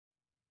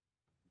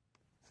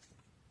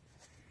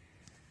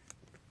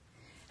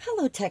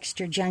Hello,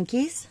 Texture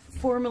Junkies.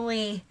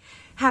 Formerly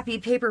Happy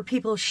Paper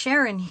People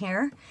Sharon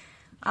here.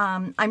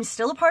 I'm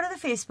still a part of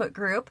the Facebook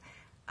group.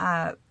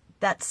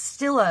 That's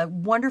still a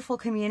wonderful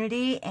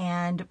community,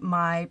 and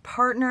my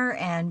partner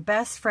and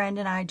best friend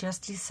and I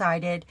just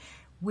decided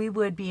we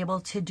would be able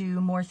to do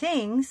more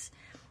things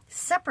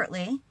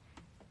separately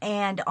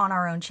and on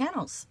our own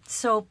channels.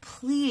 So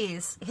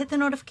please hit the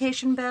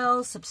notification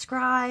bell,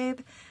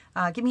 subscribe,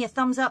 give me a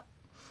thumbs up,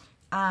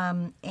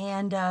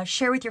 and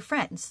share with your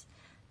friends.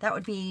 That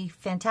would be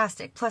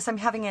fantastic. Plus, I'm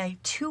having a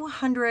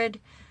 200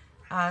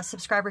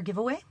 subscriber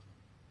giveaway,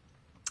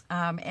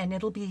 and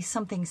it'll be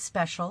something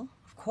special,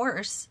 of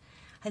course.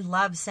 I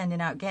love sending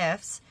out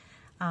gifts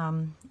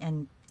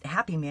and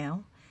Happy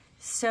Mail.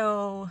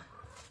 So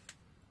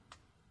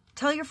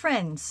tell your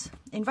friends,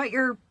 invite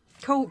your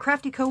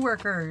crafty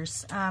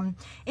coworkers,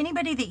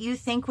 anybody that you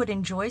think would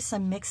enjoy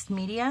some mixed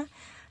media.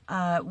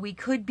 We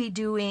could be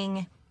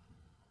doing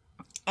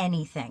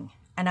anything.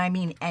 And I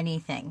mean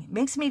anything.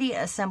 Mixed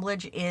media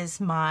assemblage is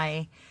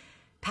my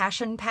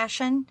passion,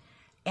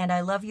 and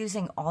I love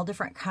using all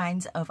different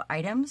kinds of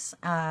items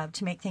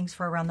to make things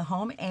for around the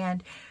home.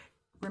 And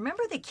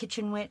remember the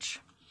kitchen witch?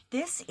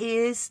 This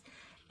is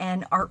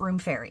an art room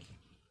fairy.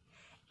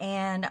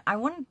 And I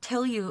want to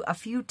tell you a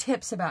few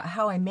tips about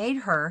how I made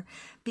her,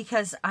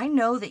 because I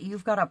know that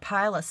you've got a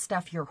pile of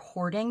stuff you're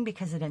hoarding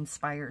because it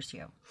inspires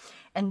you.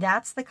 And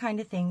that's the kind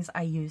of things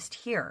I used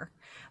here.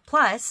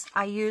 Plus,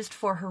 I used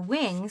for her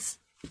wings,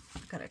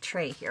 I've got a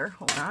tray here,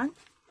 hold on.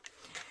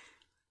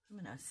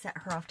 I'm going to set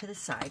her off to the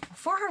side.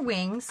 For her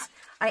wings,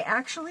 I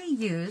actually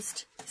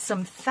used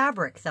some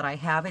fabric that I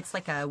have. It's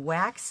like a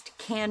waxed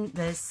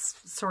canvas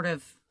sort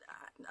of,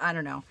 I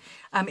don't know.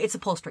 It's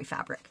upholstery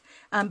fabric.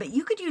 But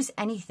you could use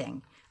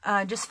anything.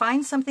 Just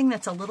find something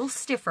that's a little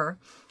stiffer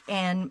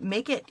and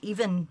make it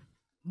even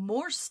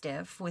more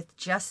stiff with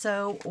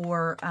gesso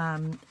or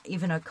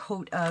even a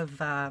coat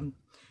of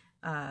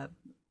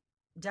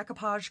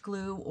decoupage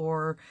glue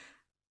or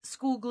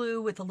school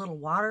glue with a little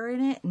water in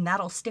it, and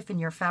that'll stiffen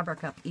your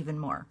fabric up even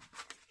more.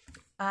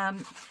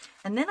 And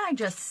then I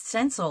just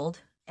stenciled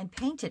and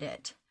painted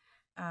it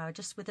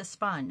just with a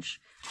sponge.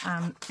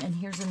 And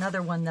here's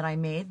another one that I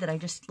made that I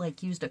just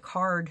like used a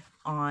card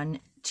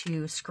on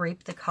to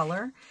scrape the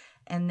color,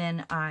 and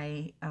then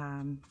I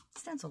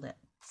stenciled it.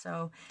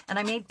 So, and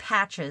I made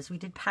patches. We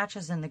did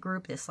patches in the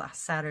group this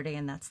last Saturday,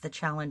 and that's the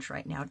challenge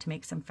right now, to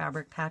make some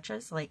fabric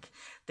patches, like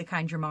the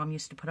kind your mom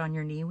used to put on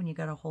your knee when you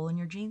got a hole in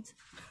your jeans.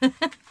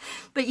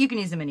 But you can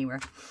use them anywhere.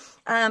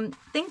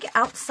 Think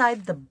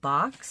outside the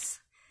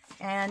box.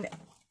 And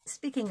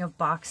speaking of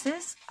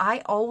boxes,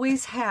 I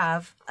always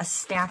have a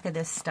stack of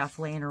this stuff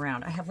laying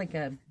around. I have like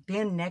a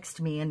bin next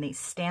to me, and they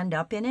stand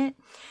up in it.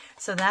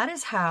 So that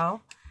is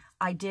how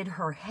I did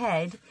her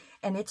head.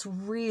 And it's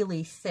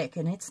really thick,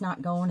 and it's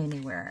not going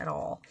anywhere at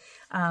all.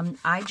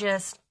 I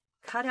just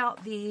cut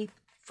out the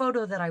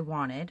photo that I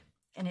wanted,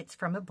 and it's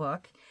from a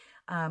book,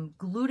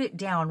 glued it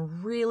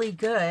down really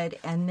good,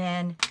 and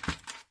then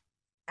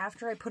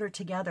after I put her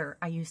together,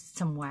 I used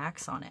some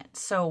wax on it.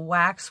 So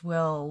wax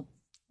will,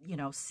 you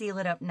know, seal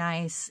it up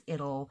nice.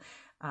 It'll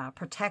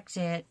protect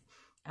it.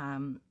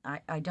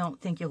 I don't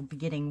think you'll be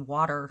getting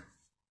water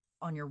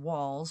on your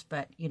walls,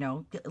 but, you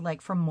know,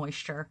 like from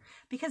moisture,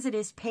 because it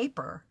is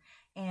paper.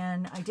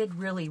 And I did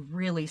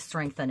really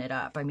strengthen it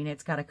up. I mean,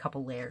 it's got a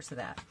couple layers of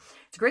that.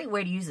 It's a great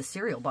way to use a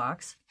cereal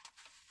box,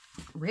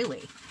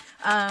 really.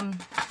 Then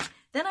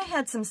I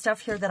had some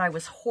stuff here that I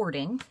was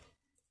hoarding.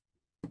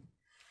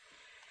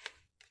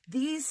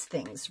 These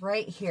things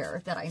right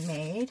here that I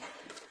made,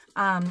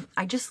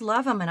 I just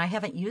love them, and I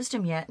haven't used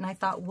them yet. And I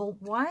thought, well,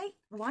 why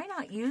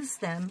not use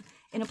them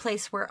in a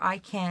place where I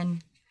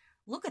can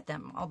look at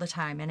them all the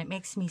time, and it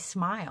makes me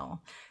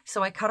smile.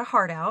 So I cut a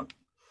heart out.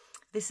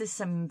 This is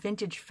some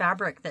vintage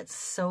fabric that's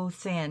so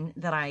thin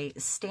that I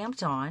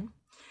stamped on.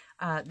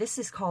 This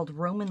is called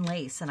Roman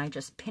lace, and I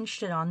just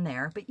pinched it on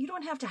there. But you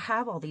don't have to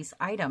have all these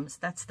items.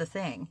 That's the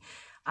thing.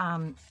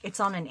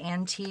 It's on an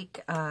antique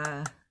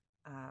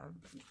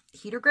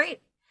heater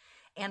grate,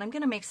 and I'm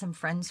going to make some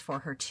friends for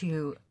her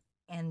too.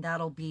 And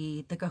that'll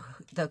be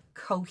the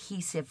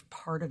cohesive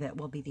part of it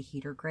will be the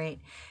heater grate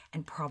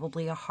and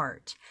probably a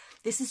heart.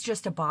 This is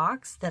just a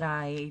box that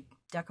I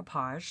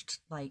decoupaged,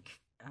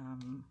 like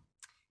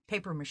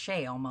paper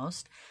mache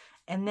almost,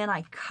 and then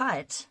I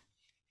cut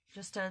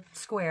just a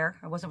square.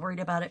 I wasn't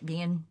worried about it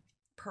being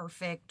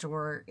perfect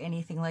or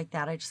anything like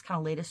that. I just kind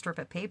of laid a strip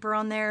of paper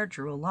on there,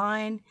 drew a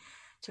line,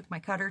 took my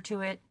cutter to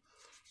it,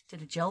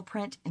 did a gel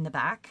print in the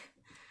back.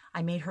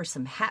 I made her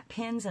some hat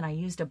pins, and I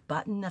used a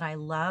button that I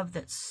love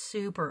that's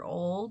super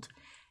old,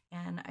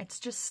 and it's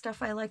just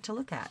stuff I like to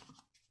look at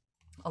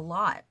a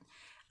lot.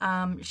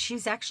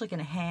 She's actually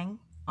going to hang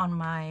on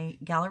my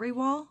gallery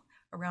wall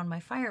around my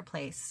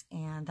fireplace,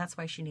 and that's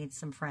why she needs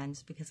some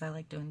friends, because I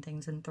like doing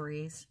things in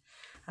threes.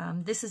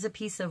 This is a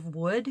piece of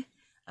wood,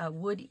 a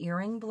wood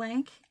earring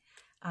blank,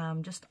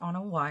 just on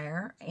a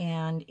wire,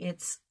 and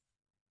it's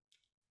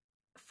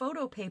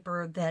photo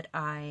paper that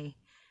I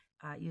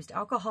used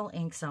alcohol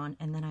inks on,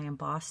 and then I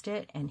embossed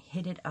it and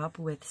hit it up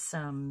with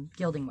some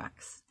gilding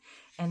wax.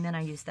 And then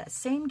I used that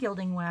same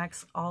gilding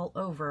wax all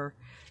over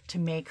to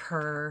make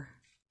her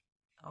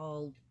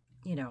all,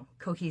 you know,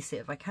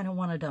 cohesive. I kind of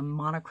wanted a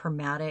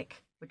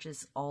monochromatic, which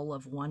is all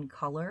of one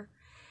color,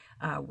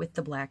 with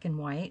the black and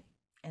white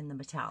and the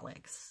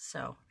metallics. So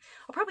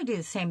I'll probably do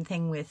the same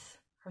thing with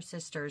her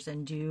sisters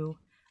and do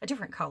a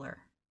different color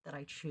that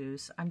I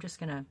choose. I'm just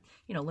gonna,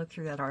 you know, look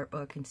through that art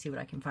book and see what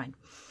I can find.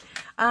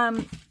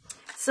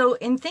 So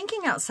in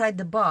thinking outside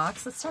the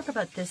box, let's talk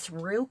about this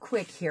real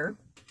quick here.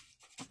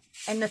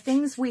 And the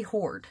things we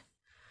hoard.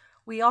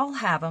 We all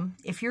have them.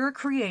 If you're a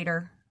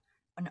creator,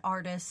 an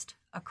artist,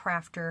 a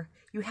crafter,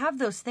 you have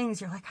those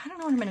things. You're like, I don't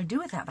know what I'm going to do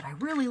with that, but I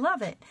really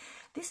love it.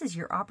 This is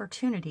your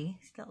opportunity.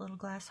 See that little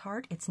glass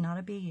heart? It's not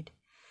a bead.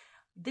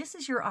 This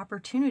is your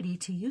opportunity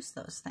to use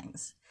those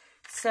things.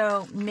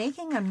 So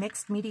making a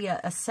mixed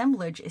media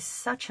assemblage is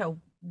such a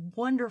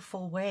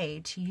wonderful way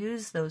to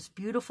use those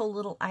beautiful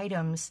little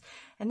items,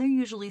 and they're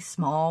usually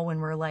small when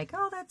we're like,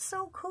 oh, that's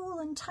so cool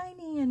and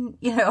tiny, and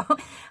you know,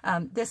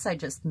 this I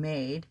just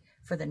made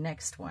for the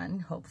next one,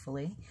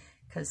 hopefully,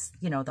 because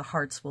you know the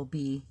hearts will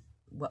be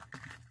what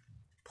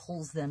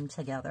pulls them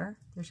together.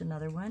 There's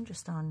another one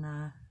just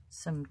on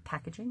some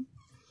packaging,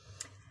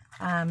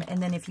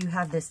 and then if you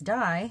have this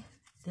die,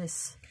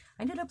 this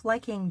I ended up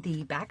liking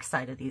the back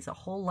side of these a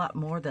whole lot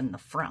more than the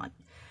front.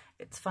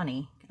 It's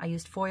funny. I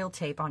used foil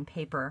tape on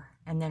paper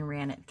and then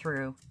ran it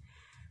through.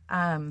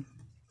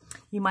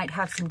 You might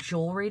have some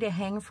jewelry to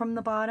hang from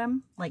the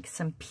bottom, like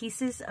some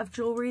pieces of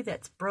jewelry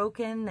that's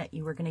broken that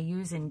you were going to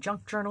use in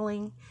junk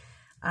journaling.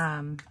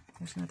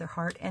 There's another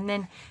heart. And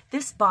then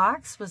this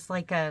box was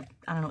like a,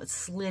 I don't know, it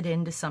slid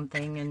into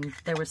something and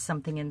there was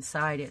something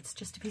inside. It's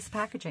just a piece of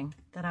packaging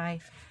that I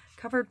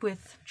covered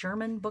with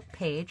German book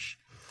page.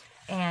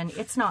 And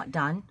it's not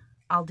done.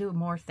 I'll do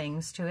more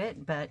things to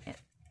it, but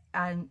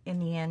in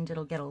the end,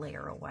 it'll get a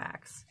layer of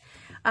wax.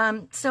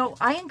 So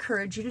I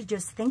encourage you to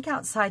just think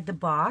outside the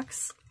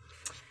box.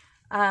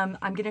 I'm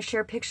going to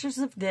share pictures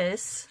of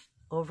this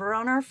over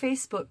on our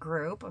Facebook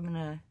group. I'm going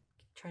to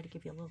try to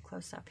give you a little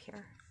close-up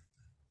here.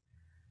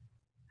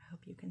 I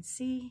hope you can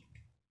see.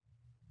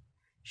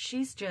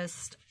 She's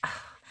just,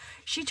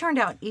 she turned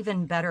out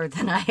even better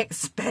than I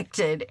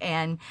expected,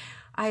 and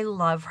I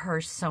love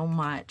her so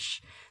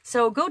much.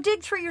 So go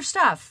dig through your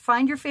stuff.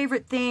 Find your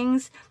favorite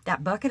things,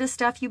 that bucket of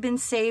stuff you've been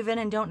saving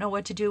and don't know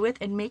what to do with,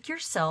 and make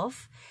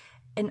yourself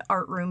an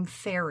art room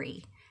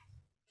fairy.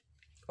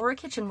 Or a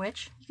kitchen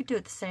witch. You could do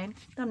it the same.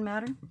 Doesn't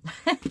matter.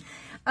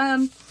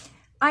 I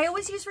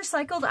always use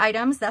recycled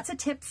items. That's a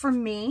tip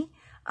from me.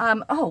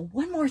 Oh,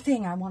 one more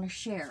thing I want to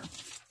share.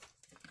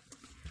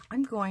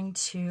 I'm going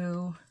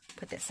to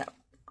put this up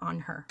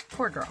on her.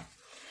 Poor girl.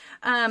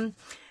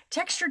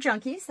 Texture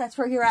Junkies, that's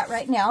where you're at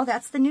right now.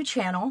 That's the new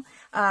channel.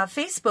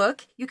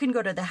 Facebook, you can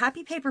go to the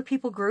Happy Paper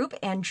People group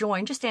and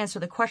join. Just answer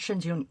the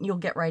questions. You'll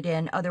get right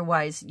in.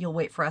 Otherwise, you'll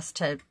wait for us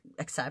to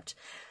accept.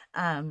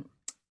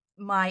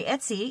 My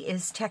Etsy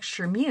is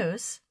Texture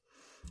Muse.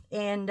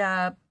 And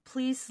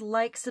please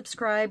like,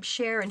 subscribe,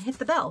 share, and hit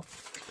the bell.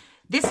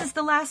 This is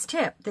the last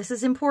tip. This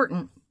is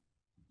important.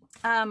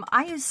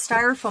 I use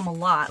styrofoam a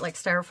lot, like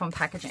styrofoam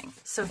packaging.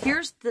 So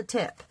here's the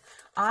tip.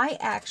 I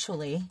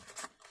actually,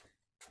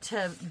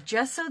 to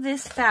gesso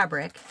this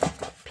fabric,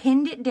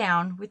 pinned it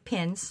down with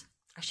pins.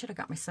 I should have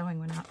got my sewing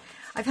one out.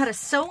 I've had a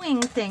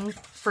sewing thing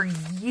for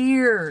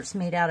years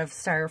made out of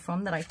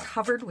styrofoam that I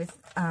covered with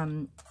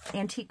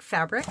antique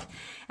fabric,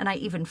 and I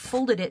even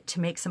folded it to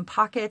make some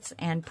pockets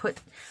and put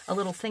a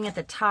little thing at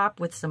the top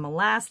with some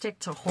elastic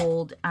to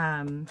hold,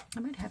 I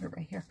might have it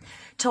right here,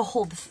 to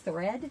hold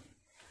thread.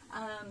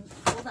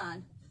 Hold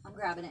on, I'm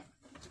grabbing it.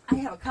 I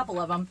have a couple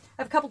of them.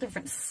 I have a couple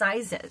different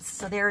sizes,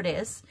 so there it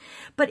is.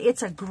 But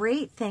it's a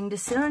great thing to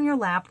sit on your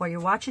lap while you're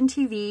watching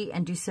TV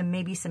and do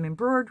maybe some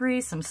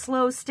embroidery, some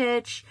slow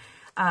stitch,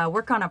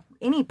 work on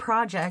any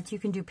project. You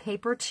can do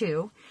paper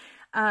too.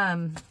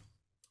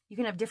 You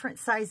can have different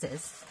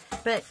sizes,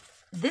 but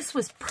this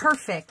was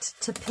perfect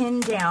to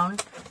pin down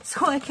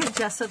so I could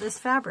gesso this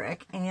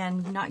fabric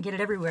and not get it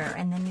everywhere,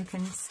 and then you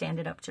can stand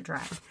it up to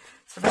dry.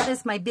 So that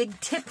is my big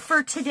tip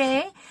for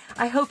today.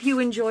 I hope you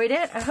enjoyed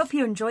it. I hope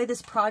you enjoy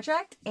this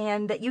project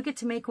and that you get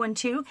to make one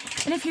too.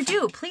 And if you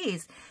do,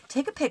 please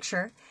take a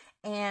picture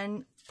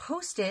and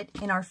post it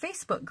in our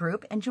Facebook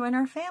group and join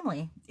our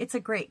family. It's a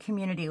great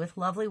community with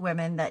lovely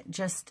women that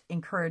just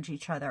encourage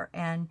each other.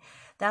 And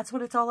that's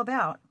what it's all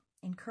about,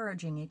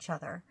 encouraging each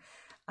other.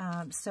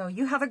 So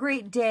you have a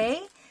great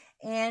day,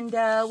 and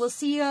we'll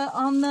see you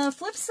on the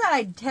flip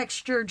side,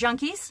 Texture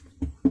Junkies.